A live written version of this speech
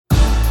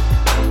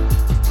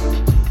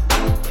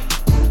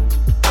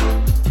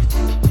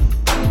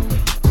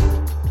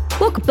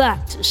Welcome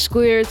back to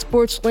Squared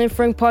Sports Lane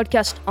Frank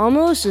podcast.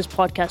 Almost this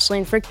podcast,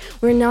 Lane Frank.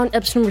 We're now on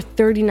episode number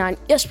 39.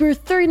 Yes, we're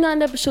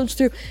 39 episodes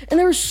through, and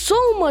there was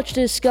so much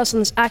to discuss in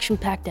this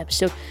action-packed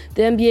episode.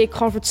 The NBA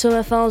Conference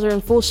semifinals are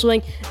in full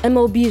swing,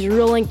 MLB is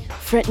rolling,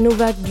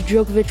 Novak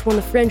Djokovic won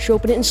the French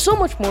Open, and so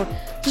much more.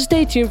 So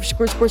stay tuned for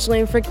Squared Sports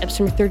Lane Frank,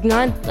 episode number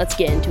 39. Let's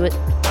get into it.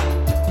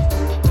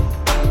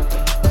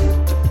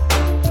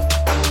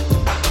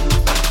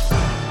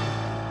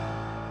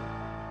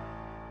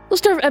 Let's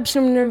start with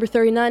episode number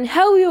 39,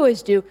 how we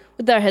always do,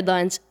 with our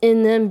headlines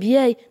in the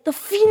NBA. The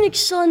Phoenix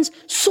Suns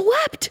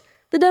swept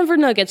the Denver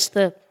Nuggets,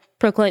 the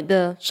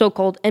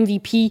so-called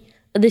MVP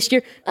of this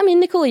year. I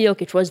mean, Nikola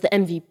Jokic was the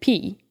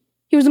MVP.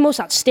 He was the most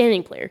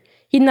outstanding player.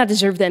 He did not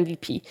deserve the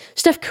MVP.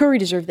 Steph Curry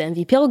deserved the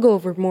MVP. I'll go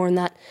over more on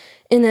that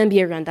in the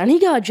NBA rundown. He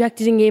got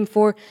ejected in Game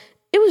 4.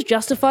 It was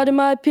justified, in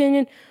my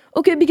opinion.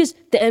 Okay, because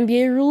the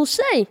NBA rules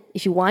say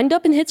if you wind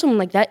up and hit someone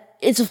like that,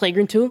 it's a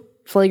flagrant 2.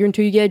 Flagrant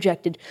 2, you get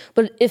ejected.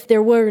 But if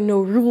there were no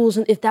rules,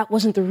 and if that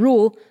wasn't the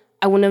rule,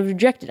 I wouldn't have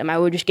ejected him. I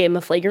would just give him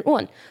a flagrant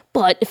 1.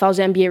 But if I was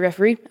an NBA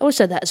referee, I would have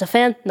said that. As a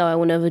fan, no, I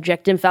wouldn't have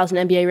ejected him. If I was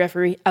an NBA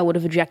referee, I would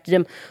have ejected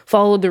him.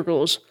 Followed the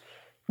rules.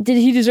 Did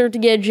he deserve to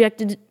get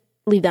ejected?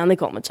 Leave that in the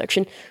comment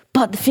section.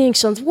 But the Phoenix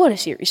Suns, what a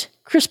series.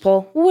 Chris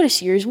Paul, what a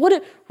series. What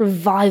a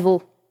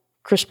revival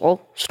Chris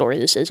Paul story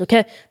this is,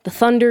 okay? The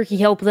Thunder, he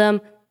helped them.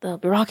 The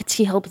Rockets,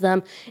 he helped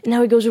them. And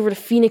now he goes over to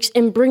Phoenix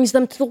and brings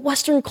them to the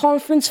Western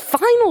Conference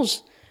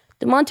Finals.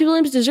 Did Monty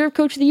Williams deserve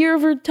Coach of the Year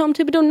over Tom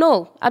Thibodeau?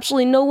 No,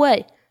 absolutely no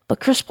way. But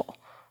Chris Paul,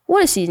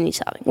 what a season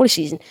he's having. What a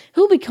season.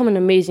 He'll become an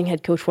amazing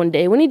head coach one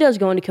day when he does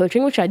go into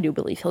coaching, which I do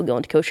believe he'll go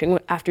into coaching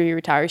after he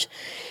retires.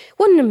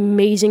 What an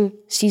amazing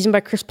season by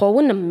Chris Paul.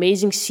 What an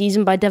amazing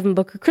season by Devin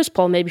Booker. Chris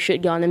Paul maybe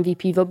should get an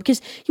MVP vote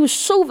because he was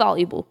so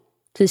valuable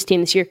to this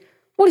team this year.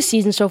 What a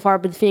season so far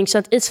by the Phoenix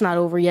Suns. It's not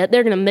over yet.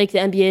 They're going to make the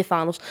NBA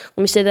Finals.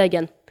 Let me say that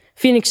again.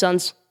 Phoenix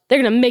Suns, they're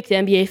going to make the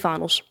NBA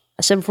Finals.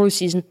 I said before the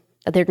season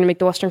that they're going to make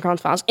the Western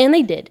Conference Finals, and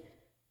they did.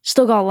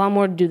 Still got a lot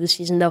more to do this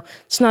season, though.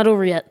 It's not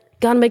over yet.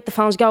 Got to make the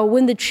finals. Got to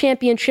win the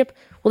championship.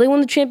 Will they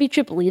win the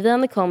championship? Leave that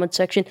in the comment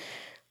section.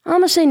 I'm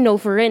going to say no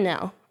for right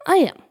now. I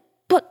am.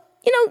 But,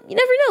 you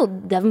never know.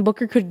 Devin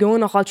Booker could go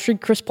on a hot streak.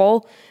 Chris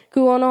Paul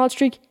could go on a hot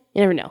streak.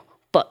 You never know.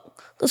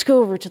 Let's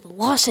go over to the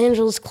Los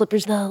Angeles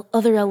Clippers, the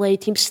other LA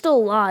team, still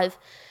alive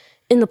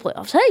in the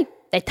playoffs. Hey,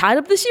 they tied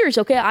up the series,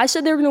 okay? I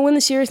said they were going to win the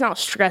series, and I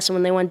was stressing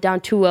when they went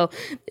down 2-0.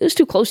 It was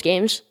 2 close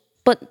games,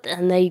 but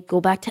then they go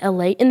back to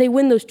LA, and they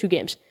win those 2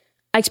 games.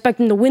 I expect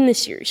them to win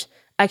this series.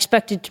 I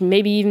expected to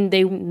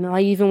they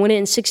might even win it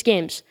in 6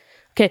 games.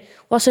 Okay,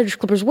 Los Angeles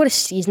Clippers, what a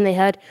season they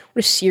had.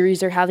 What a series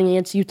they're having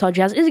against the Utah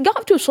Jazz. It got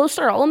off to a slow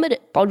start, I'll admit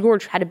it. Paul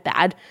George had a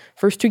bad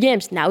first 2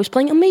 games. Now he's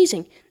playing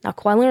amazing. Now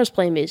Kawhi Leonard's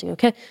playing amazing,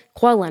 okay?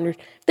 Kawhi Leonard,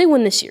 if they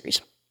win this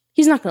series,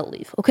 he's not going to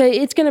leave, okay?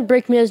 It's going to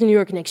break me as a New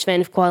York Knicks fan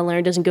if Kawhi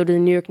Leonard doesn't go to the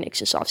New York Knicks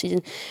this offseason,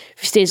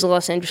 if he stays a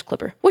Los Angeles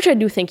Clipper, which I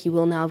do think he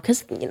will now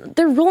because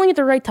they're rolling at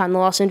the right time, the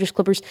Los Angeles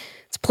Clippers.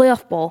 It's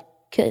playoff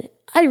ball, okay?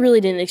 I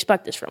really didn't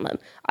expect this from them.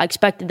 I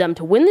expected them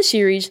to win the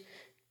series,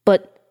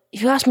 but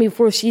if you asked me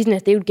before the season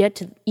if they would get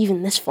to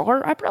even this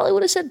far, I probably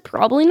would have said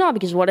probably not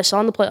because of what I saw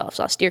in the playoffs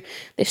last year.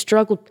 They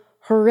struggled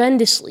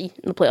horrendously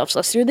in the playoffs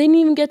last year. They didn't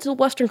even get to the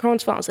Western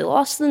Conference Finals. They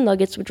lost to the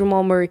Nuggets with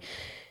Jamal Murray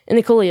and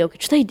Nikola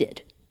Jokic. They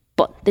did.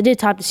 But they did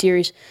tie the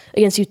series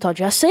against Utah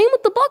Jazz. Same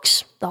with the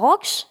Bucks. The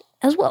Hawks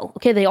as well.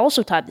 Okay, they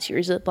also tied the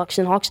series, the Bucks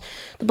and Hawks.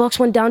 The Bucks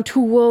went down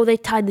 2-0. They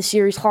tied the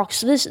series.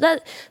 Hawks.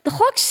 The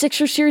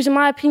Hawks-Sixers series, in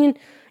my opinion,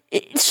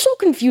 it's so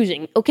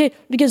confusing, okay?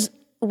 Because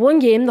one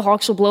game, the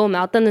Hawks will blow them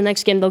out. Then the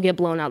next game, they'll get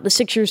blown out. The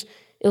Sixers,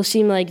 it'll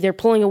seem like they're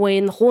pulling away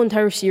in the whole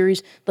entire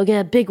series. They'll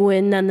get a big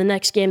win. Then the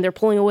next game, they're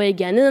pulling away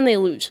again. And then they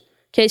lose.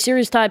 Okay,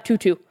 series tied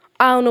 2-2.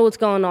 I don't know what's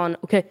going on.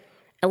 Okay,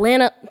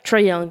 Atlanta,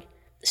 Trae Young.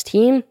 This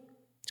team,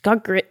 it's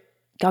got grit,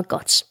 got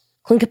guts.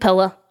 Clint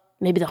Capella,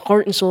 maybe the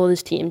heart and soul of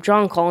this team.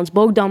 John Collins,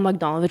 Bogdan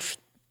Bogdanovic,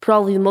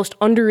 probably the most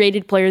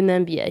underrated player in the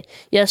NBA.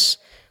 Yes,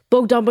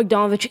 Bogdan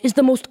Bogdanovic is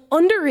the most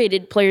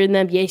underrated player in the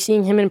NBA,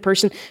 seeing him in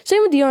person.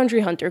 Same with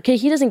DeAndre Hunter, okay?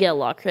 He doesn't get a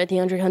lot of credit,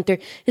 DeAndre Hunter.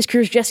 His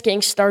career's just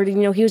getting started.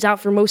 He was out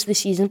for most of the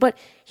season, but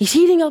he's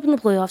heating up in the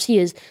playoffs. He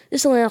is.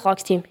 This Atlanta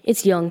Hawks team,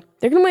 it's young.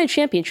 They're going to win a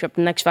championship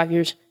in the next 5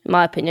 years, in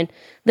my opinion.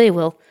 They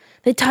will.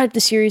 They tied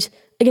the series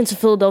against the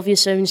Philadelphia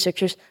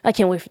 76ers. I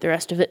can't wait for the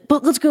rest of it.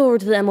 But let's go over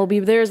to the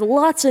MLB. There's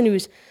lots of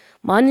news.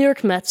 My New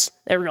York Mets,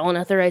 they're rolling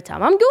at the right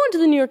time. I'm going to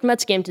the New York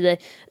Mets game today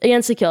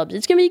against the Cubs.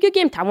 It's going to be a good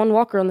game. Taijuan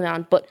Walker on the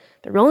mound, but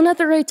they're rolling at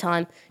the right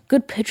time.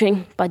 Good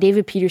pitching by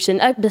David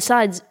Peterson.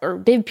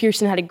 David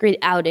Peterson had a great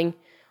outing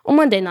on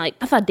Monday night.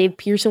 I thought David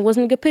Peterson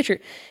wasn't a good pitcher.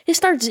 His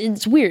starts,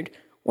 it's weird.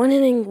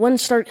 One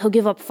start, he'll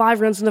give up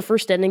 5 runs in the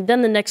first inning.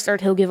 Then the next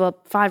start, he'll give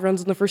up 5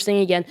 runs in the first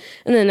inning again.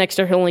 And then the next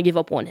start, he'll only give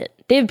up 1 hit.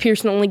 David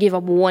Peterson only gave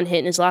up 1 hit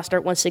in his last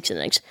start, won 6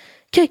 innings.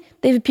 Okay,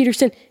 David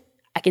Peterson,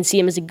 I can see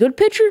him as a good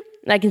pitcher,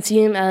 and I can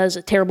see him as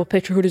a terrible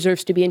pitcher who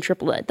deserves to be in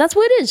AAA. That's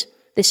what it is.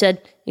 They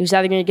said he was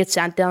either going to get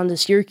sent down to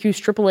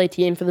Syracuse AAA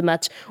team for the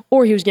Mets,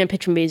 or he was going to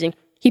pitch amazing.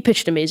 He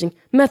pitched amazing.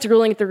 Mets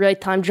rolling at the right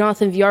time.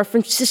 Jonathan Villar,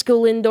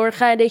 Francisco Lindor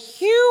had a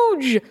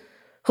huge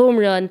home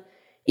run.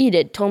 He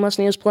did. Tomas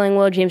Neal's playing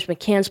well. James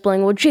McCann's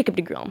playing well. Jacob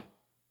deGrom,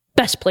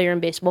 best player in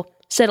baseball.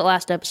 Said it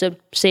last episode.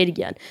 Say it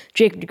again.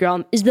 Jacob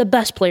deGrom is the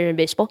best player in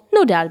baseball.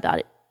 No doubt about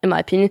it, in my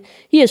opinion.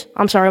 He is.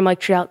 I'm sorry, Mike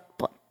Trout,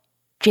 but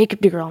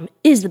Jacob deGrom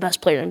is the best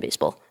player in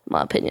baseball, in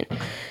my opinion.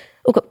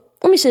 Okay,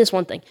 let me say this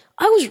one thing.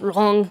 I was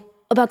wrong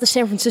about the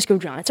San Francisco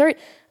Giants, all right?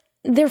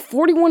 They're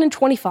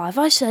 41-25.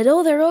 I said,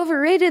 oh, they're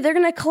overrated. They're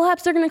going to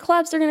collapse. They're going to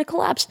collapse. They're going to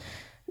collapse.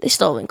 They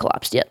still haven't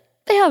collapsed yet.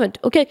 They haven't,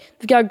 okay?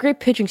 They've got a great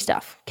pitching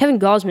staff. Kevin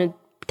Gausman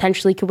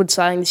potentially could win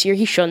Cy Young this year.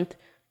 He shouldn't.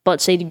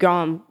 But say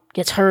DeGrom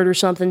gets hurt or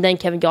something, then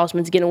Kevin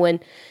Gausman's going to win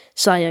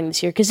Cy Young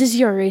this year because his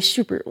ERA is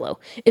super low.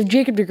 If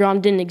Jacob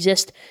deGrom didn't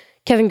exist,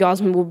 Kevin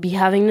Gausman would be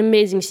having an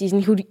amazing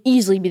season. He would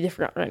easily be the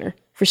front runner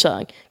for Cy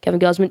Young. Kevin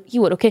Gausman, he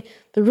would, okay?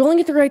 They're rolling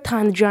at the right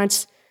time, the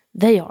Giants.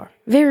 They are.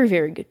 Very,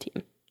 very good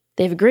team.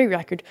 They have a great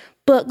record.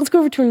 But let's go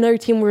over to another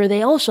team where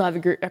they also have a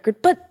great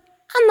record, but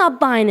I'm not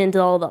buying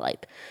into all the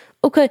hype.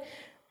 Okay,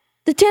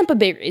 the Tampa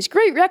Bay Rays,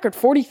 great record,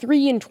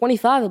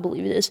 43-25, I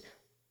believe it is.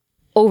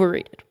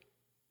 Overrated.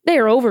 They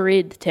are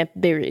overrated, the Tampa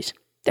Bay Rays.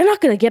 They're not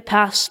going to get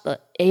past the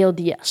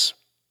ALDS.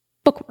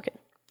 Bookmark it.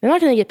 They're not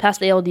going to get past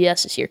the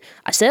ALDS this year.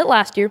 I said it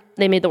last year.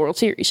 They made the World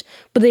Series.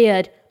 But they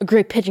had a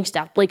great pitching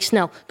staff. Blake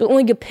Snell. The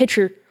only great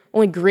pitcher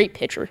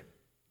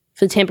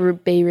for the Tampa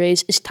Bay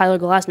Rays is Tyler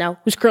Glasnow,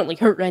 who's currently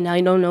hurt right now.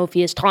 You don't know if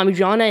he has Tommy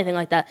John, anything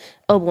like that.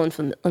 Elbow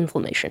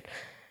inflammation.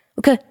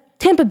 Okay,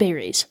 Tampa Bay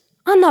Rays.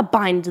 I'm not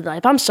buying into the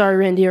hype. I'm sorry,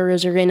 Randy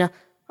Arozarena.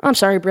 I'm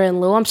sorry,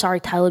 Brandon Lowe. I'm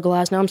sorry, Tyler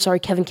Glasnow. I'm sorry,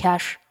 Kevin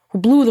Cash, who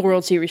blew the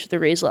World Series for the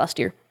Rays last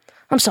year.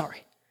 I'm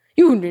sorry.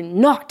 You are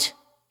not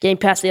getting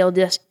past the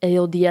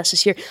ALDS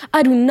this year.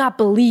 I do not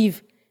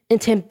believe in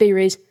Tampa Bay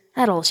Rays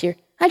at all this year.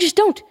 I just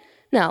don't.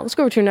 Now, let's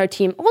go over to another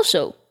team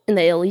also in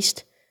the AL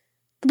East,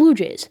 the Blue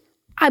Jays.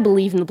 I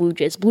believe in the Blue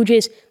Jays. Blue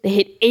Jays, they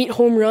hit 8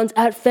 home runs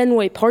at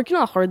Fenway Park. You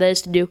know how hard that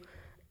is to do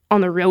on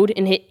the road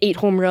and hit 8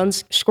 home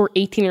runs, score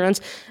 18 runs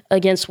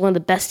against one of the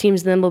best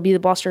teams in the MLB, the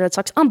Boston Red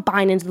Sox. I'm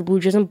buying into the Blue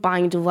Jays. I'm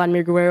buying into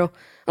Vladimir Guerrero.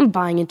 I'm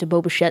buying into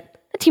Bo Bichette.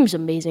 That team's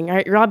amazing, all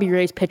right? Robbie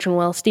Ray's pitching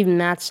well. Steven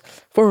Matz,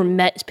 former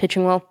Met, is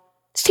pitching well.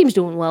 This team's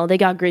doing well. They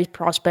got great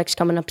prospects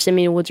coming up.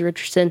 Simeon Woods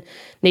Richardson,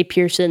 Nate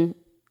Pearson,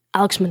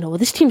 Alex Manoah.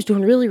 This team's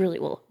doing really, really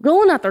well.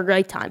 Rolling at the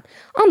right time.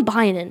 I'm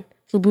buying in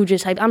to the Blue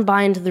Jays hype. I'm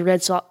buying into the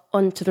Red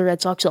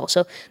Sox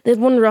also. They had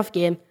one rough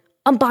game.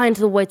 I'm buying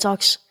to the White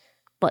Sox.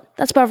 But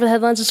that's about for the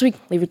headlines this week.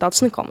 Leave your thoughts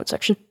in the comment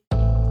section.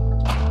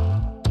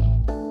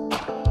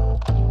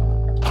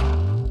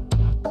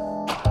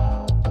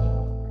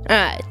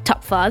 Alright,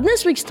 top 5.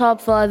 This week's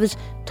top 5 is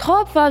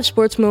top 5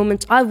 sports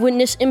moments I've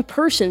witnessed in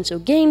person. So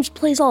games,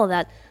 plays, all of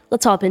that.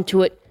 Let's hop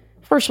into it.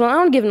 First one, I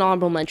want to give an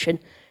honorable mention.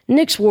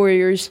 Knicks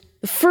Warriors,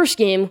 the first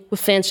game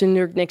with fans in the New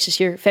York Knicks this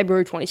year,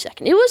 February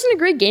 22nd. It wasn't a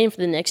great game for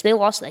the Knicks. They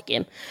lost that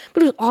game.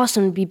 But it was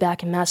awesome to be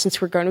back in Madison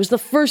Square Garden. It was the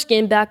first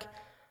game back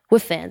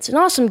with fans. An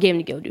awesome game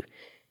to go to.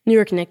 New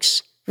York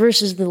Knicks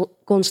versus the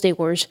Golden State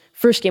Warriors.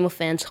 First game with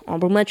fans,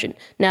 honorable mention.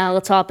 Now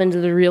let's hop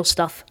into the real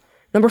stuff.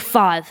 Number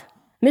 5,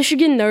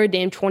 Michigan Notre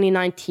Dame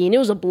 2019. It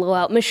was a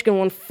blowout. Michigan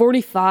won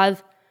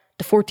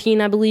 45-14,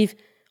 I believe.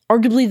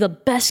 Arguably the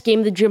best game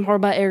of the Jim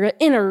Harbaugh era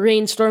in a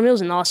rainstorm. It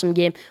was an awesome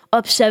game.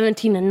 Up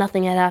 17-0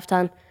 at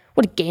halftime.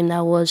 What a game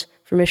that was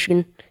for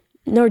Michigan.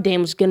 Notre Dame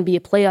was going to be a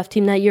playoff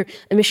team that year,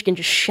 and Michigan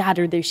just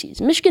shattered their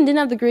season. Michigan didn't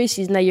have the greatest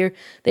season that year.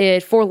 They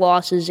had 4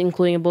 losses,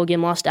 including a bowl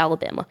game loss to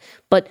Alabama.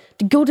 But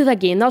to go to that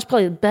game, that was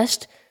probably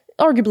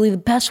arguably the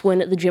best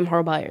win of the Jim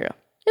Harbaugh era.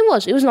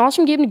 It was an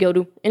awesome game to go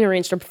to in a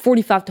rainstorm.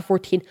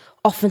 45-14,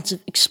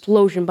 offensive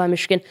explosion by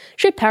Michigan.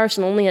 Shea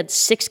Patterson only had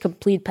 6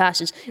 complete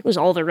passes. It was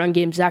all the run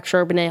game. Zach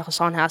Charbonnet,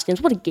 Hassan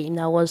Haskins. What a game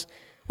that was.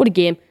 What a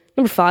game.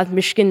 Number 5,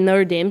 Michigan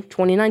Notre Dame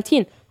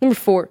 2019. Number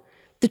 4,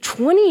 the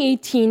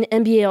 2018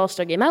 NBA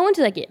All-Star Game. I went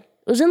to that game.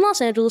 It was in Los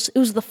Angeles. It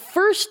was the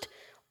first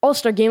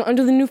All-Star Game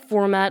under the new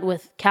format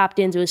with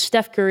captains. It was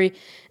Steph Curry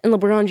and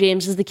LeBron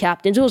James as the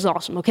captains. It was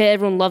awesome, okay?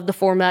 Everyone loved the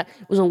format.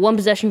 It was a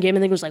one-possession game. I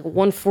think it was like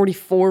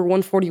 144,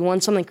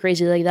 141, something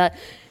crazy like that.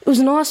 It was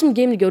an awesome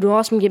game to go to, an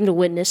awesome game to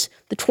witness,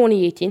 the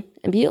 2018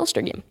 NBA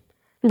All-Star Game.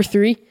 Number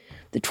 3,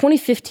 the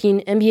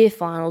 2015 NBA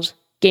Finals,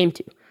 Game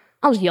 2.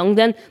 I was young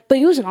then, but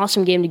it was an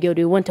awesome game to go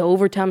to. Went to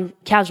overtime.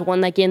 Cavs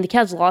won that game. The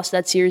Cavs lost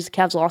that series. The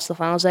Cavs lost the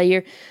finals that year.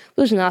 It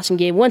was an awesome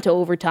game. Went to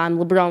overtime.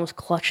 LeBron was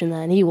clutching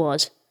that, and he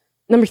was.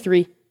 Number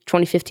 3,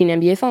 2015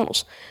 NBA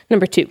Finals.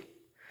 Number 2,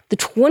 the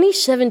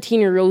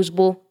 2017 Rose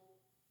Bowl,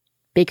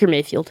 Baker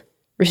Mayfield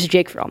versus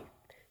Jake Fromm.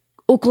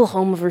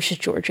 Oklahoma versus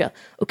Georgia.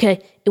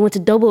 Okay, it went to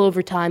double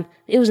overtime.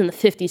 It was in the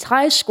 50s.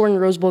 Highest scoring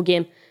Rose Bowl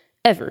game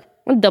ever.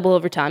 Went to double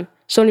overtime.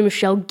 Sony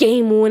Michel,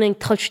 game-winning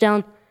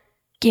touchdown.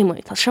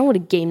 Game-winning touchdown. What a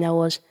game that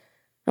was.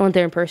 I went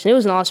there in person. It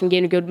was an awesome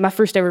game to go to. My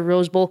first ever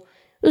Rose Bowl.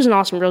 It was an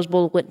awesome Rose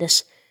Bowl to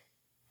witness.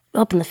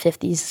 Up in the 50s,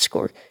 the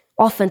score.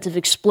 Offensive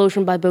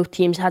explosion by both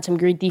teams. Had some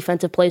great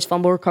defensive plays,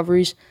 fumble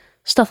recoveries,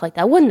 stuff like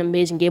that. What an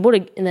amazing game.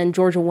 And then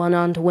Georgia went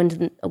on to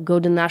go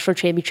to the national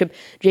championship.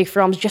 Jake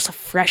Fromm's just a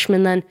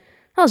freshman then.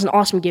 That was an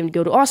awesome game to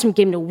go to. Awesome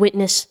game to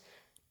witness.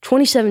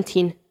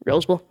 2017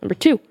 Rose Bowl. Number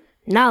 2.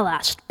 Not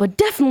last, but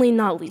definitely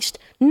not least.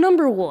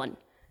 Number 1.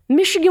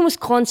 Michigan,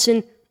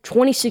 Wisconsin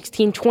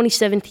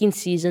 2016-2017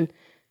 season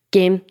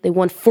game. They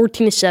won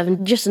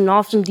 14-7. Just an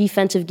awesome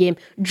defensive game.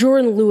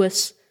 Jordan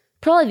Lewis,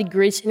 probably the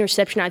greatest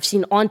interception I've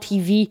seen on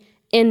TV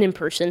and in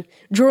person.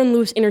 Jordan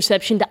Lewis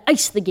interception to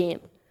ice the game.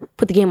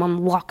 Put the game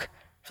on lock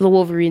for the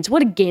Wolverines.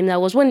 What a game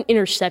that was. What an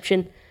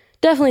interception.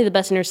 Definitely the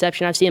best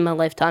interception I've seen in my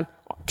lifetime.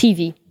 On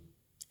TV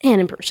and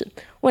in person.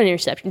 What an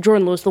interception.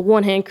 Jordan Lewis, the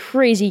one-hand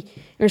crazy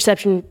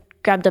interception,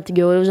 grabbed up to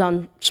go. It was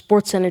on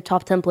SportsCenter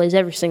top 10 plays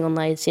every single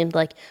night, it seemed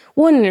like.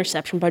 One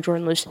interception by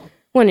Jordan Lewis.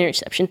 One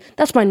interception.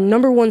 That's my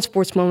number one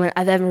sports moment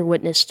I've ever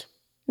witnessed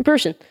in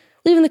person.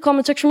 Leave in the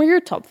comment section where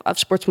your top 5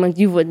 sports moments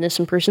you've witnessed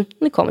in person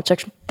in the comment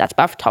section. That's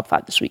about for top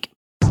 5 this week.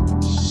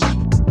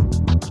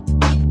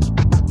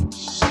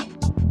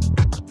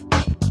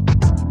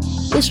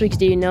 This week's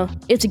Did You Know?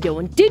 It's a good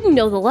one. Did you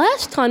know the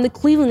last time the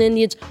Cleveland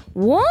Indians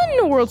won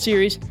a World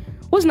Series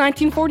was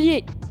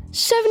 1948?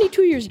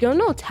 72 years ago.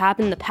 No, it's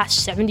happened in the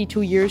past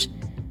 72 years.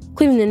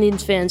 Cleveland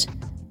Indians fans,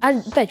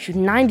 I bet you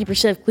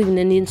 90% of Cleveland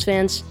Indians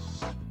fans,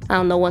 I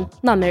don't know one,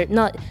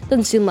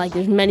 doesn't seem like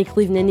there's many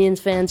Cleveland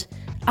Indians fans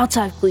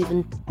outside of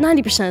Cleveland.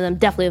 90% of them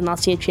definitely have not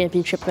seen a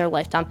championship in their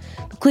lifetime.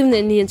 The Cleveland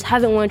Indians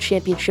haven't won a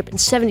championship in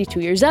 72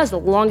 years. That is the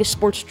longest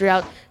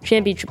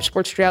championship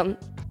sports drought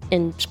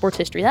in sports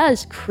history. That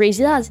is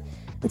crazy. That's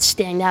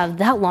staying out of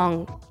that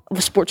long of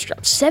a sports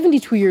drought.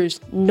 72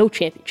 years, no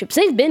championships.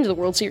 They've been to the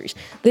World Series.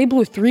 They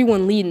blew a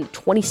 3-1 lead in the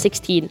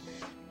 2016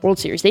 World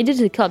Series. They did it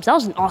to the Cubs. That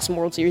was an awesome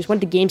World Series.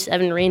 Went to Game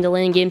 7, rain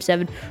delay in Game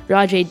 7,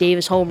 Rajai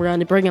Davis home run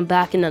to bring them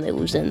back, and then they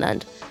lose in the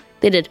end.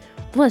 They did.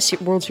 What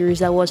a World Series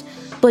that was.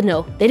 But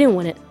no, they didn't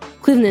win it.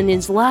 Cleveland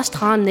Indians, the last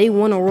time they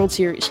won a World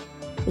Series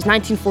was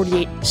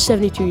 1948,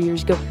 72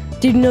 years ago.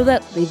 Did you know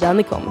that? Leave that in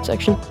the comment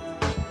section.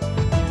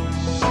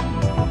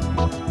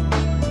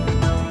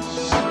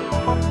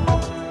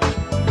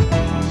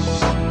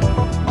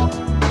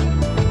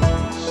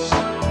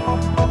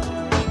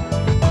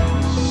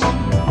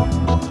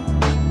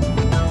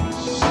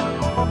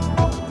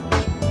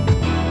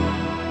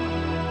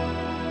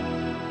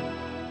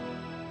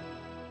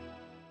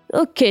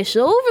 Okay,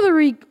 so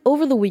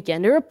over the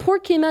weekend, a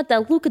report came out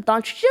that Luka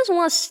Doncic doesn't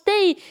want to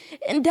stay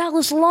in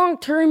Dallas long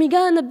term. He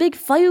got in a big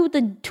fight with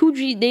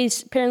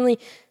the apparently,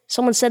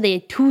 someone said they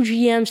had 2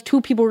 GMs,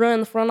 2 people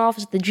running the front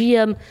office. The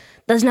GM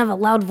doesn't have a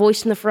loud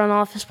voice in the front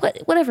office,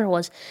 whatever it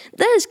was.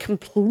 That is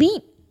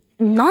complete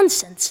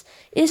nonsense.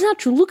 It's not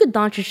true. Luka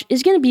Doncic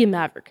is going to be a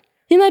Maverick.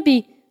 He might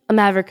be a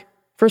Maverick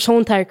for his whole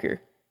entire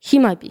career. He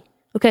might be.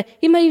 Okay?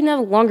 He might even have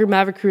a longer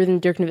Maverick career than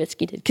Dirk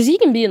Nowitzki did, because he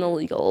can be in the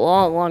league a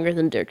lot longer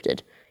than Dirk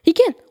did. He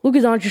can. Luka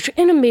Doncic,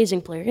 an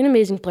amazing player,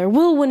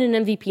 will win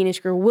an MVP in his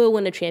career, will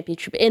win a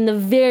championship in the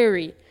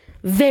very,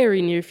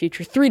 very near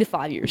future, 3 to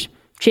 5 years.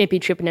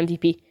 Championship and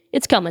MVP.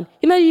 It's coming.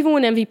 He might even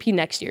win MVP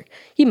next year.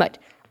 He might.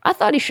 I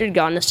thought he should have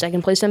gotten a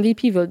second place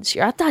MVP vote this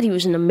year. I thought he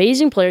was an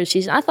amazing player this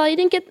season. I thought he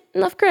didn't get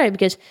enough credit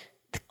because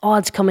the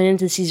odds coming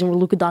into the season were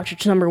Luka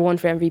Doncic number 1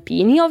 for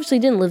MVP, and he obviously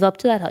didn't live up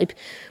to that hype,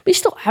 but he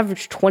still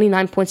averaged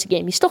 29 points a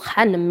game. He still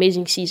had an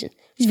amazing season.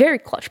 He's very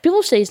clutch.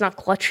 People say he's not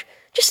clutch.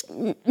 Just,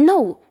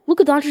 no.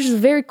 Luka Doncic is a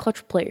very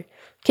clutch player.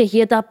 Okay, he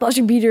had that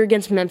buzzer beater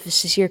against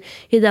Memphis this year.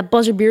 He had that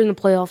buzzer beater in the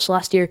playoffs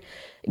last year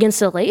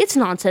against LA. It's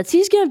nonsense.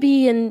 He's going to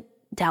be in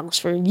Dallas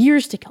for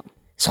years to come.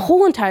 His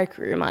whole entire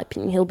career, in my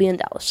opinion, he'll be in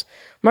Dallas.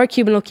 Mark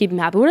Cuban will keep him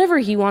happy. Whatever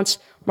he wants,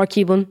 Mark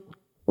Cuban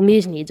will meet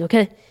his needs,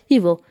 okay? He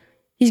will.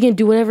 He's going to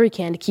do whatever he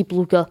can to keep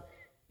Luka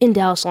in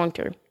Dallas long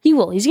term. He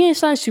will. He's going to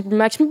sign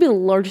Supermax. Maybe the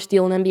largest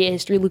deal in NBA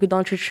history, Luka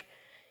Doncic.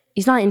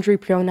 He's not injury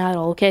prone at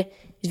all, okay?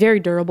 He's very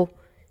durable.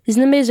 He's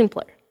an amazing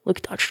player.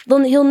 Luka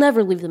Doncic. He'll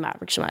never leave the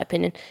Mavericks, in my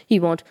opinion. He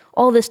won't.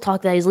 All this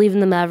talk that he's leaving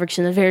the Mavericks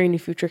in the very near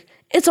future,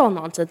 it's all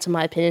nonsense, in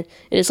my opinion.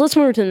 It is. Let's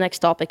move on to the next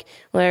topic,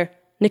 where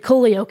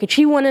Nikola Jokic,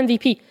 he won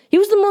MVP. He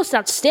was the most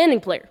outstanding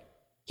player.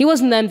 He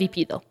wasn't the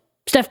MVP, though.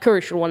 Steph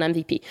Curry should have won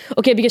MVP.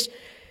 Okay, because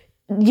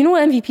you know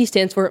what MVP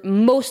stands for?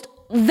 Most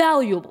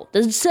valuable.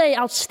 Does it say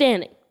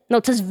outstanding? No,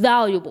 it says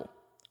valuable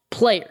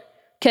player.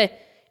 Okay,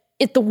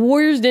 if the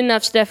Warriors didn't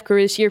have Steph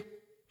Curry this year,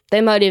 they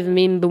might have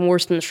even been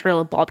worse than the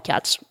Charlotte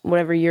Bobcats,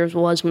 whatever years it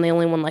was when they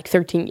only won like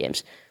 13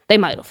 games. They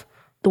might have.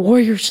 The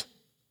Warriors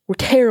were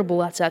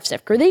terrible outside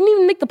Steph Curry. They didn't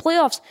even make the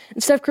playoffs,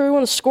 and Steph Curry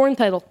won a scoring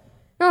title.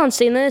 No one's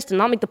saying this, to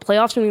not make the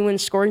playoffs when we win a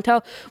scoring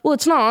title. Well,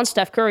 it's not on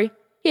Steph Curry.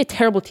 He had a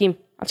terrible team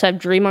outside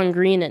of Draymond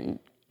Green and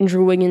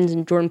Andrew Wiggins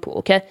and Jordan Poole,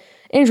 okay?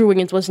 Andrew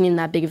Wiggins wasn't even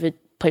that big of a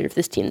player for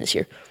this team this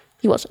year.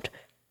 He wasn't.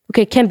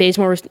 Okay, Ken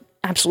Bazemore was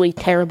absolutely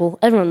terrible.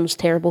 Everyone was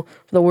terrible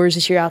for the Warriors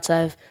this year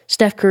outside of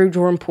Steph Curry,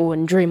 Jordan Poole,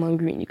 and Draymond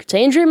Green, you could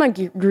say. And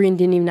Draymond Green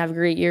didn't even have a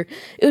great year.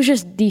 It was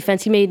just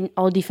defense. He made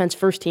all-defense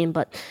first team,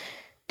 but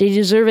did he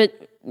deserve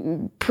it?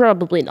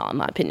 Probably not, in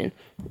my opinion.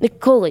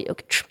 Nikola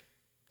Jokic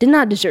did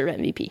not deserve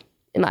MVP,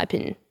 in my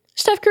opinion.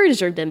 Steph Curry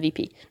deserved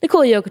MVP.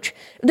 Nikola Jokic,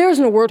 there was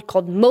an award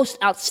called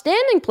Most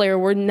Outstanding Player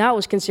Award, and that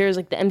was considered as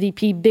like the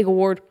MVP big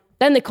award.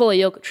 Then Nikola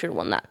Jokic should have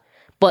won that.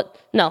 But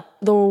no,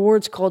 the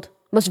award's called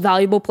Most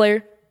Valuable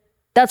Player.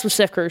 That's what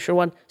Steph Curry should have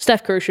won.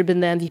 Steph Curry should have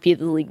been the MVP of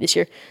the league this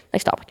year.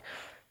 Next topic.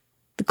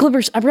 The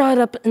Clippers, I brought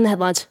it up in the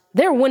headlines.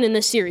 They're winning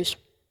this series.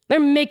 They're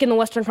making the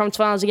Western Conference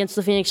Finals against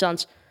the Phoenix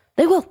Suns.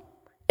 They will.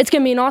 It's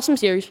going to be an awesome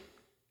series.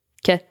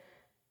 Okay.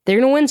 They're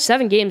going to win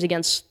 7 games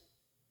against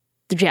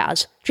the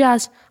Jazz.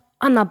 Jazz,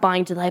 I'm not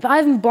buying to the hype. I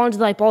haven't bought to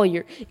the hype all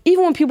year.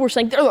 Even when people were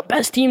saying they're the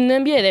best team in the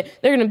NBA,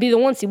 they're going to be the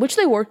 1 seed, which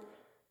they were.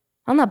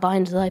 I'm not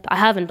buying to the hype. I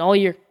haven't all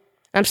year.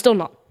 I'm still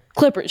not.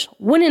 Clippers,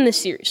 winning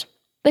this series.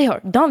 They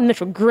are. Donovan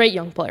Mitchell, great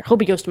young player.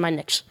 Hope he goes to my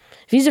Knicks.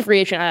 If he's a free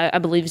agent, I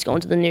believe he's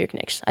going to the New York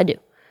Knicks. I do.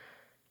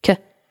 Okay.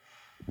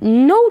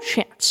 No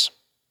chance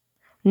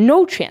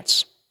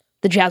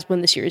the Jazz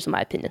win the series, in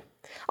my opinion.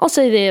 I'll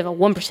say they have a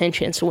 1%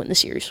 chance to win the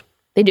series.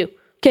 They do.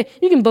 Okay,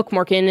 you can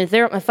bookmark it, and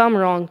if I'm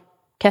wrong,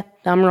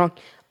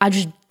 I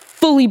just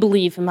fully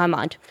believe in my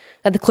mind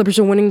that the Clippers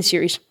are winning the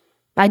series.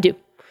 I do.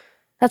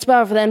 That's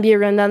about it for the NBA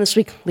rundown this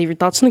week. Leave your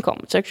thoughts in the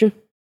comment section.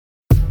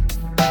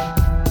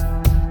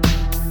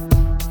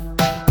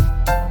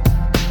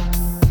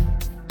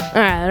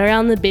 Alright,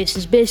 around the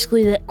bases,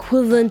 basically the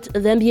equivalent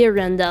of the NBA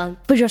rundown,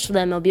 but just for the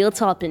MLB. Let's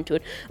hop into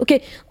it.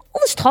 Okay,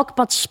 let's talk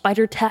about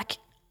Spider Tack.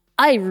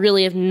 I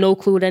really have no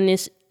clue what any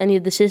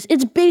of this is.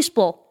 It's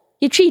baseball.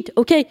 You cheat,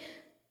 okay?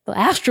 The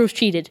Astros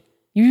cheated.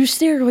 You use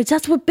steroids.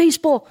 That's what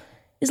baseball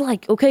is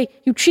like, okay?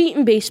 You cheat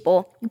in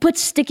baseball. You put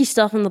sticky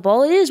stuff in the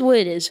ball. It is what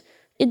it is.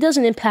 It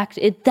doesn't impact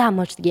it that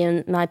much, the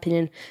game, in my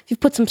opinion. If you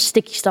put some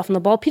sticky stuff in the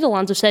ball, Pete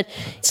Alonso said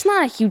it's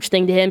not a huge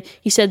thing to him.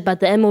 He said, but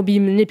the MLB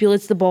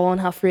manipulates the ball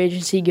and how free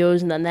agency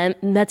goes. And then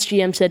the Mets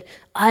GM said,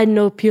 I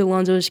know Pete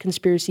Alonso is a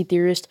conspiracy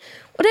theorist.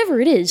 Whatever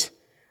it is,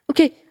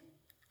 okay,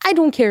 I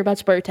don't care about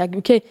Spider Tack,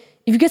 okay?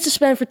 If you get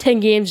suspended for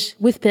 10 games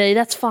with pay,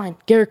 that's fine.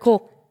 Garrett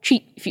Cole,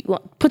 cheat if you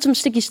want. Put some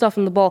sticky stuff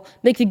in the ball.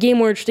 Make the game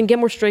more interesting. Get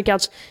more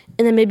strikeouts.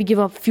 And then maybe give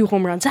up a few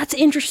home runs. That's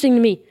interesting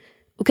to me,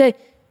 okay?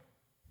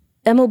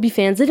 MLB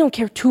fans, they don't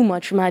care too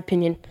much, in my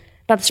opinion,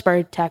 about the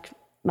Spider Tack,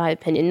 my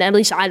opinion. At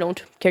least I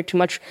don't care too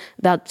much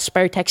about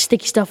Spider Tack,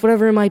 sticky stuff,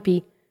 whatever it might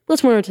be.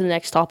 Let's move on to the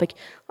next topic.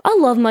 I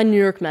love my New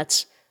York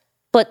Mets,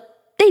 but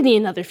they need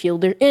another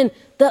fielder. And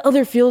the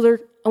other fielder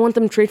I want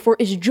them to trade for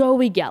is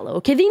Joey Gallo.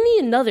 Okay, they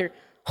need another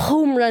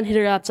home run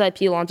hitter outside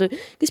Pete Alonso.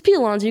 Because Pete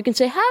Alonso, you can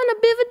say, having a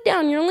bit of a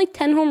down year, only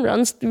 10 home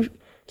runs through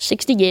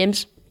 60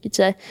 games. You'd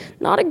say,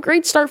 not a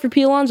great start for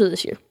Pete Alonso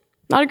this year.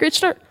 Not a great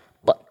start.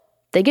 But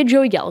they get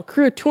Joey Gallo,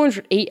 career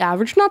 208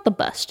 average, not the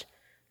best.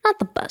 Not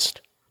the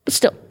best. But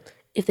still,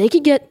 if they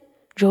could get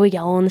Joey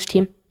Gallo on this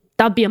team,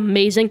 that would be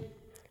amazing.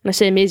 When I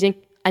say amazing,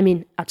 I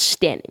mean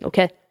outstanding,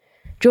 okay?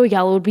 Joey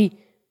Gallo would be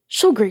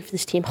so great for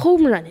this team.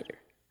 Home run hitter.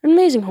 An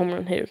amazing home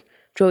run hitter,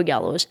 Joey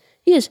Gallo is.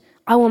 He is.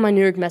 I want my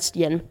New York Mets to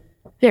get him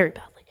very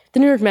badly.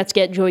 The New York Mets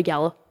get Joey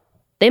Gallo.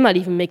 They might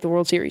even make the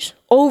World Series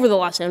over the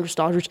Los Angeles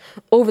Dodgers,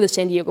 over the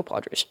San Diego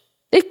Padres.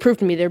 They've proved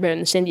to me they're better than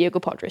the San Diego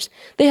Padres.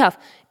 They have.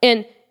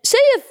 And say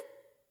if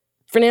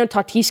Fernando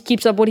Tatis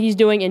keeps up what he's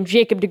doing and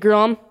Jacob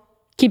deGrom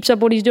keeps up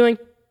what he's doing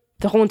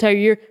the whole entire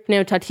year,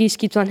 Fernando Tatis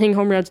keeps on hitting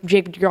home runs,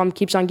 Jacob deGrom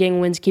keeps on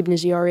getting wins, keeping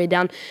his ERA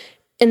down,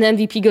 and the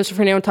MVP goes to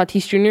Fernando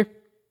Tatis Jr.,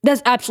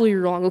 that's absolutely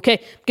wrong,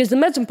 okay? Because the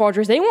Mets and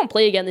Padres, they won't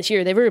play again this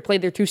year. They've already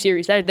played their 2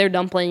 series. They're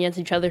done playing against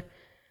each other.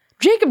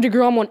 Jacob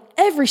deGrom won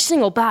every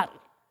single battle.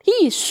 He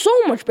is so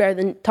much better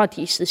than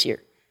Tatis this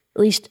year,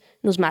 at least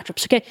in those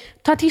matchups, okay?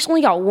 Tatis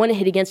only got 1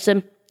 hit against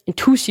him in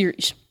 2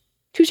 series.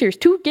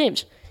 2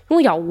 games. He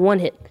only got 1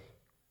 hit.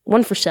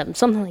 1 for 7,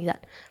 something like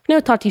that. Now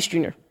Tatis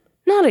Jr.,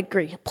 not a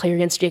great player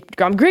against Jacob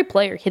deGrom. Great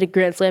player. Hit a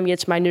grand slam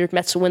against my New York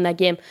Mets to win that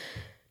game.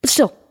 But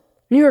still,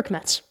 New York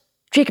Mets,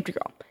 Jacob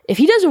deGrom. If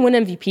he doesn't win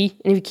MVP,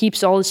 and if he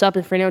keeps all this up,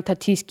 and Fernando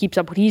Tatis keeps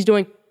up what he's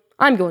doing,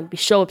 I'm going to be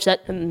so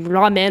upset. And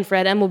Rob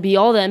Manfred, MLB,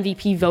 all the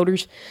MVP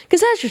voters,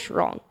 because that's just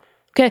wrong.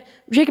 Okay,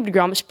 Jacob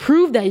deGrom has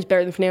proved that he's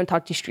better than Fernando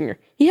Tatis Jr.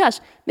 He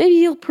has. Maybe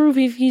he'll prove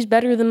if he's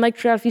better than Mike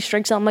Trout if he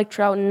strikes out Mike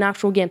Trout in an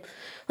actual game.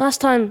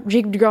 Last time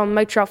Jacob deGrom and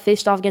Mike Trout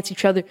faced off against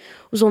each other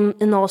was in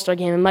the All-Star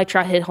game, and Mike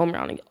Trout hit a home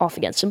run off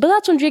against him. But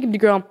that's when Jacob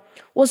deGrom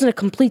wasn't a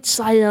complete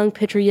Cy Young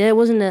pitcher yet.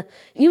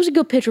 He was a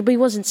good pitcher, but he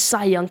wasn't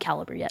Cy Young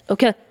caliber yet.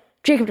 Okay,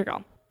 Jacob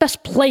deGrom,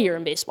 best player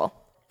in baseball,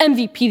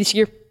 MVP this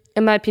year,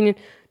 in my opinion,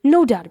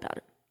 no doubt about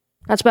it.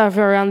 That's about it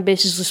for Around the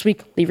Bases this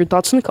week. Leave your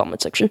thoughts in the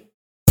comment section.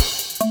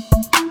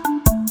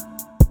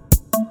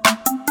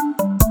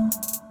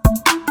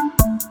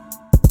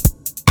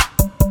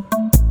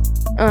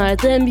 Alright,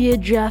 the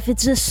NBA draft,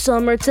 it's this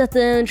summer, it's at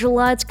the end of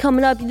July, it's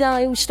coming up,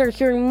 we start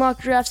hearing mock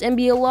drafts,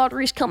 NBA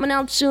lotteries coming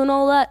out soon,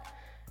 all that.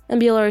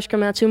 NBA lotteries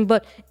coming out soon,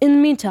 but in the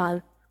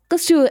meantime,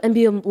 let's do an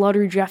NBA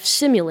lottery draft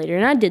simulator,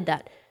 and I did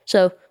that.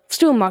 So, let's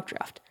do a mock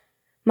draft.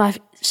 My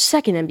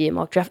second NBA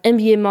mock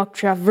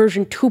draft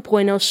version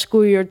 2.0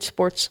 Schoolyard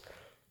Sports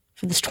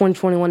for this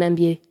 2021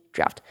 NBA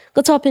draft.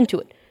 Let's hop into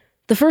it.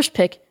 The first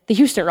pick, the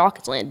Houston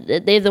Rockets landed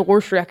it. They have the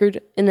worst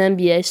record in the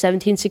NBA,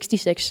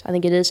 1766, I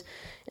think it is.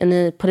 And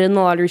then put it in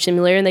the lottery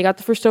simulator, and they got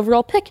the first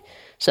overall pick.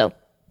 So,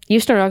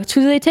 Houston Rockets,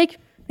 who do they take?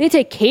 They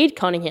take Cade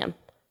Cunningham.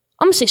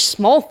 I'm going to say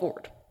small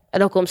forward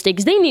at Oklahoma State,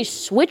 because they need to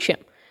switch him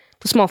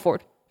to small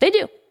forward. They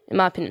do, in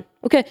my opinion.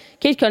 Okay,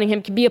 Cade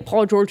Cunningham can be a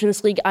Paul George in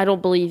this league. I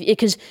don't believe it,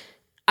 because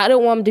I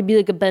don't want him to be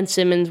like a Ben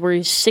Simmons, where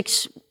he's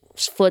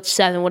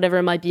 6'7", whatever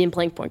it might be, and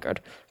playing point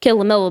guard. Okay,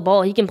 LaMelo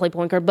Ball, he can play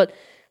point guard, but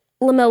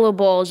LaMelo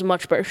Ball is a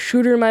much better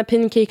shooter, in my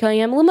opinion, Cade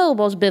Cunningham. LaMelo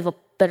Ball is a bit of a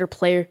better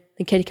player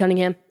than Cade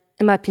Cunningham,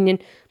 in my opinion.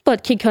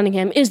 But Cade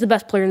Cunningham is the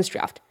best player in this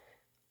draft.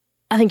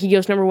 I think he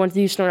goes number 1 to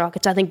the Houston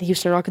Rockets. I think the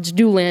Houston Rockets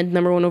do land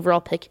number 1 overall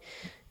pick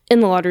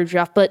in the lottery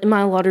draft. But in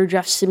my lottery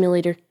draft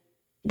simulator,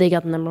 they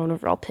got the number 1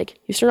 overall pick.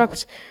 Houston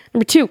Rockets.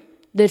 Number 2,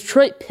 the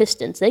Detroit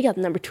Pistons. They got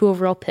the number 2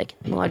 overall pick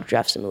in the lottery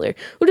draft simulator.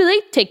 Who do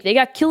they take? They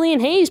got Killian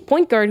Hayes,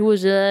 point guard, who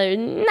was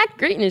not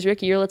great in his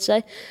rookie year, let's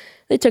say.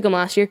 They took him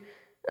last year.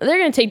 They're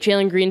going to take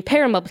Jalen Green,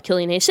 pair him up with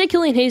Killian Hayes. Say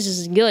Killian Hayes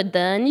is good,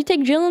 then you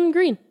take Jalen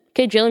Green.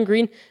 Okay, Jalen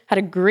Green had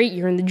a great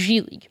year in the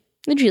G League.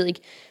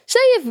 Say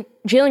if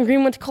Jalen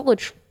Green went to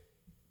college,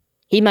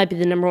 he might be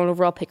the number 1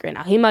 overall pick right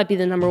now. He might be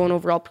the number 1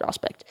 overall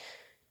prospect,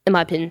 in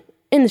my opinion,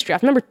 in this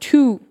draft. Number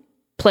 2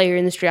 player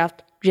in this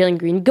draft, Jalen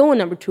Green, going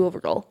number 2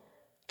 overall,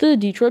 the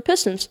Detroit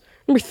Pistons.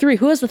 Number 3,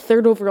 who has the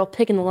 3rd overall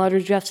pick in the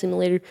lottery draft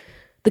simulator?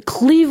 The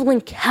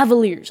Cleveland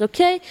Cavaliers,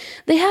 okay?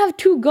 They have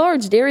 2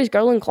 guards, Darius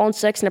Garland, Colin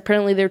Sexton.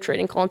 Apparently they're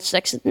trading Colin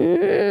Sexton.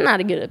 Not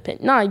a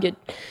good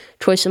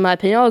choice in my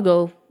opinion. I'll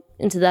go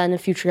into that in a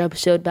future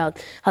episode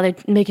about how they're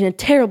making a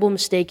terrible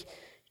mistake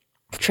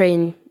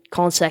trading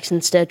Colin Sexton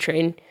instead of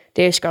trading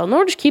Darius Garland,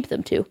 or just keep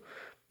them too.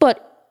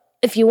 But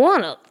if you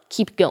want to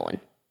keep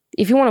going,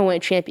 if you want to win a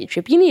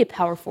championship, you need a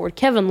power forward.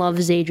 Kevin Love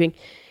is aging.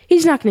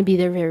 He's not going to be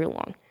there very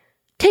long.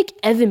 Take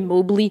Evan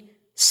Mobley,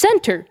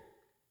 center,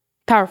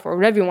 power forward,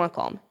 whatever you want to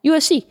call him.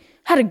 USC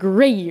had a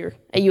great year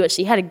at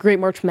USC, had a great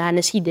March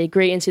Madness. He did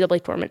great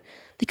NCAA tournament.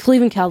 The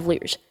Cleveland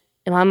Cavaliers,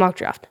 in my mock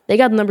draft, they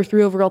got the number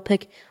 3 overall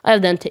pick. I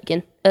have them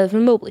taken,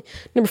 Evan Mobley.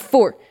 Number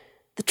 4,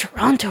 the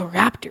Toronto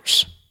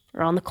Raptors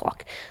are on the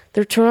clock.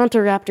 The Toronto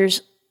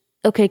Raptors,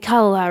 okay,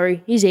 Kyle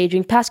Lowry, he's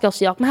aging. Pascal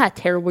Siakam had a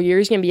terrible year.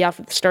 He's going to be out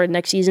for the start of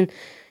next season.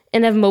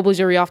 And Evan Mobley's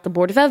already off the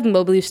board. If Evan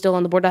Mobley is still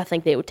on the board, I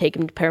think they would take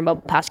him to pair him up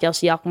with Pascal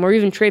Siakam, or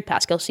even trade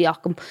Pascal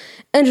Siakam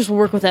and just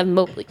work with Evan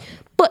Mobley.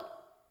 But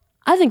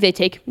I think they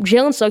take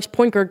Jalen Suggs,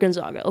 point guard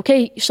Gonzaga.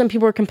 Okay, some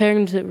people are comparing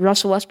him to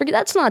Russell Westbrook.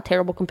 That's not a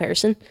terrible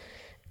comparison,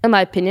 in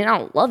my opinion. I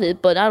don't love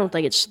it, but I don't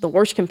think it's the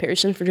worst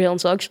comparison for Jalen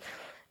Suggs.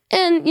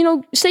 And,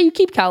 say you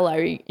keep Kyle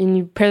Lowry and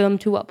you pair them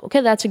 2 up.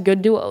 Okay, that's a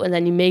good duo, and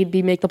then you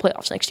maybe make the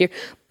playoffs next year.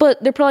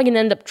 But they're probably going to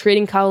end up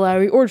trading Kyle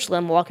Lowry or just let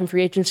him walk in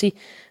free agency.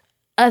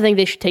 I think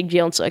they should take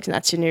Jalen Suggs in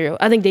that scenario.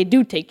 I think they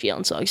do take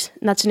Jalen Suggs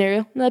in that scenario.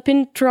 In my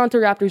opinion, Toronto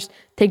Raptors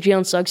take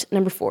Jalen Suggs,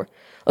 number 4.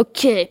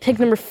 Okay, pick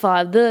number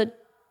 5. The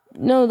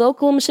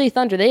Oklahoma City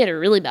Thunder. They had a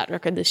really bad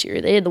record this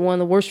year. They had one of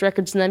the worst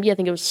records in the NBA. I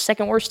think it was the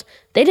 2nd worst.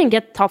 They didn't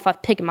get the top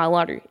 5 pick in my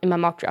lottery, in my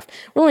mock draft.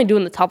 We're only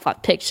doing the top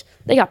 5 picks.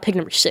 They got pick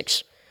number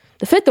 6.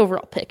 The 5th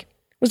overall pick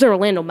was the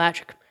Orlando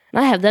Magic,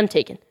 and I have them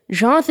taken.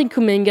 Jonathan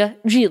Kuminga,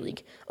 G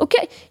League.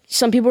 Okay,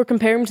 some people are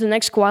comparing him to the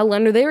next Kawhi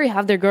Leonard. They already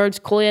have their guards,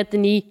 Cole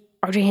Anthony,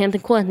 RJ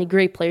Hampton. Cole Anthony,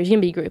 great player. He's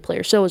going to be a great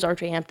player. So is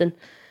RJ Hampton.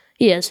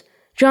 He is.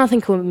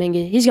 Jonathan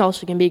Kuminga, he's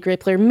also going to be a great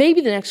player.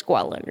 Maybe the next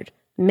Kawhi Leonard.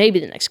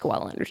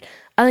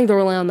 I think the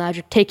Orlando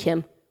Magic take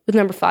him with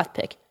number 5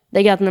 pick.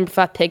 They got the number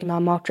 5 pick in my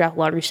mock draft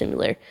lottery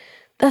simulator.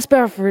 That's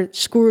better for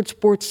Scored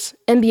Sports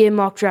NBA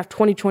Mock Draft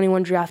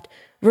 2021 Draft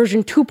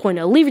version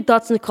 2.0. Leave your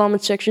thoughts in the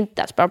comments section.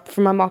 That's about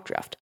for my mock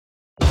draft.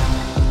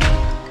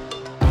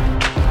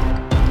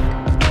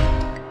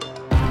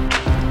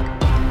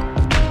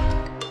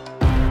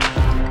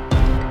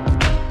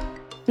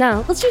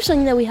 Now, let's do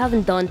something that we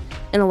haven't done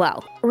in a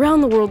while.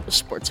 Around the world of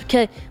sports,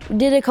 okay? We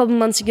did it a couple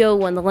months ago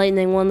when the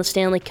Lightning won the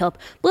Stanley Cup.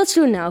 But let's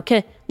do it now,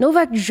 okay?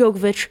 Novak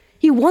Djokovic,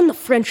 he won the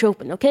French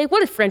Open, okay?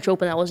 What a French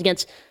Open that was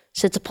against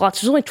Tsitsipas.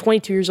 He's only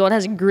 22 years old,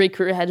 has a great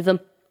career ahead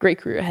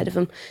of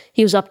him.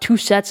 He was up 2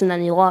 sets and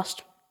then he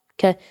lost.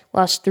 Okay,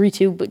 lost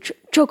 3-2. But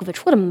Djokovic,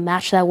 what a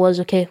match that was,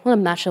 okay? What a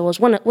match that was.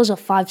 When it was a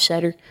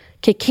 5-setter.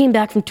 Okay, came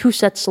back from 2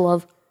 sets to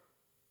love.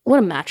 What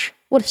a match.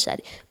 What a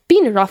set.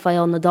 Beating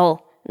Rafael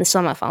Nadal in the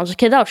semifinals.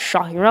 Okay, that was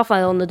shocking.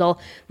 Rafael Nadal,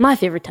 my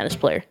favorite tennis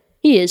player.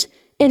 He is.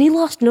 And he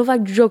lost to Novak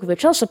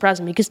Djokovic. That was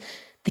surprising me because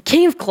the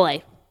King of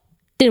Clay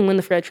didn't win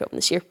the French Open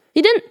this year.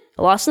 He didn't.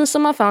 He lost in the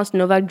semifinals to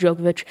Novak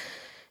Djokovic.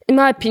 In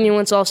my opinion,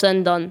 when it's all said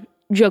and done,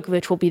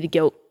 Djokovic will be the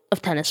GOAT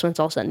of tennis when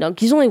it's all said and done.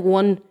 He's only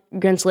 1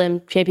 Grand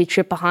Slam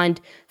championship behind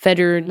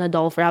Federer and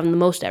Nadal for having the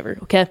most ever,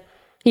 okay?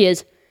 He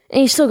is.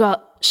 And he's still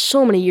got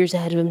so many years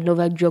ahead of him,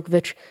 Novak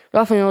Djokovic.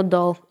 Rafael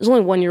Nadal is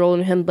only 1 year older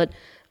than him, but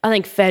I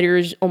think Federer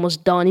is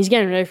almost done. He's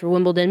getting ready for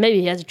Wimbledon.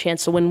 Maybe he has a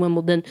chance to win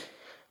Wimbledon.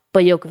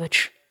 But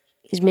Djokovic,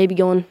 he's maybe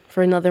going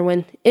for another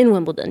win in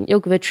Wimbledon.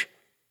 Novak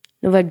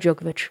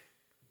Djokovic.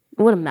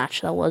 What a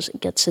match that was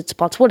against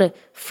Tsitsipas. What a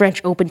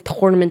French Open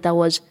tournament that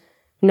was.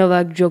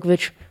 Novak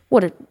Djokovic.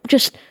 What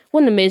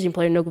an amazing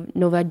player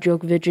Novak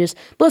Djokovic is.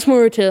 But let's move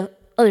over to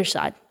other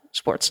side,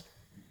 sports.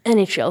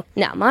 NHL.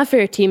 Now, my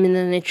favorite team in the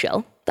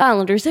NHL, the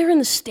Islanders, they were in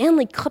the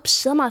Stanley Cup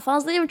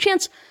semifinals. They have a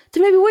chance to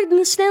maybe win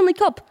the Stanley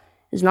Cup.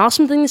 It's an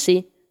awesome thing to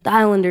see. The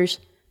Islanders,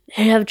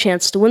 they have a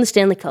chance to win the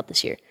Stanley Cup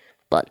this year.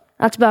 But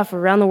that's about for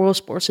Around the World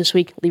Sports this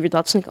week. Leave your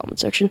thoughts in the comment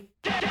section.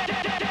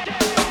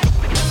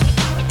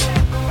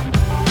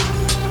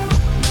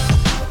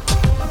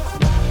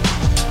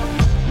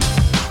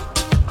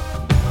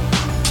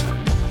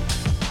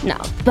 Now,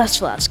 best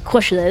for last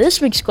question of this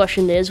week's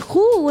question is, who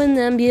will win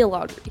the NBA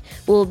lottery?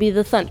 Will it be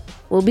the Thunder?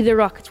 Will it be the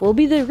Rockets? Will it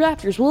be the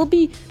Raptors? Will it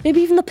be maybe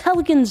even the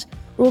Pelicans?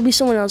 Or will it be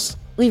someone else?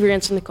 Leave your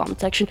answer in the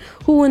comment section.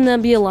 Who will win the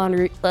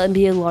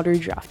NBA lottery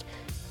draft?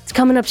 It's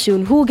coming up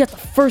soon. Who will get the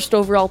first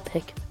overall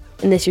pick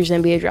in this year's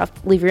NBA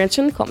draft? Leave your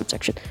answer in the comment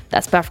section.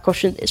 That's about for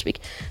question this week.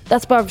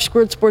 That's about for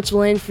Squirt Sports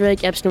Lane for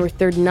episode number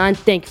 39.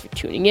 Thank you for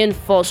tuning in.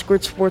 Follow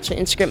Squirt Sports on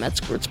Instagram at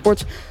Squirt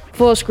Sports.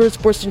 Follow Squirt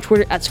Sports on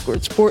Twitter at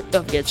Squirt Sport.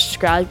 Don't forget to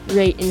subscribe,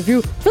 rate, and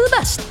review for the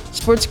best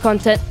sports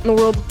content in the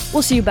world.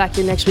 We'll see you back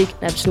here next week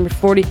in episode number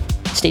 40.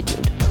 Stay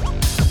tuned.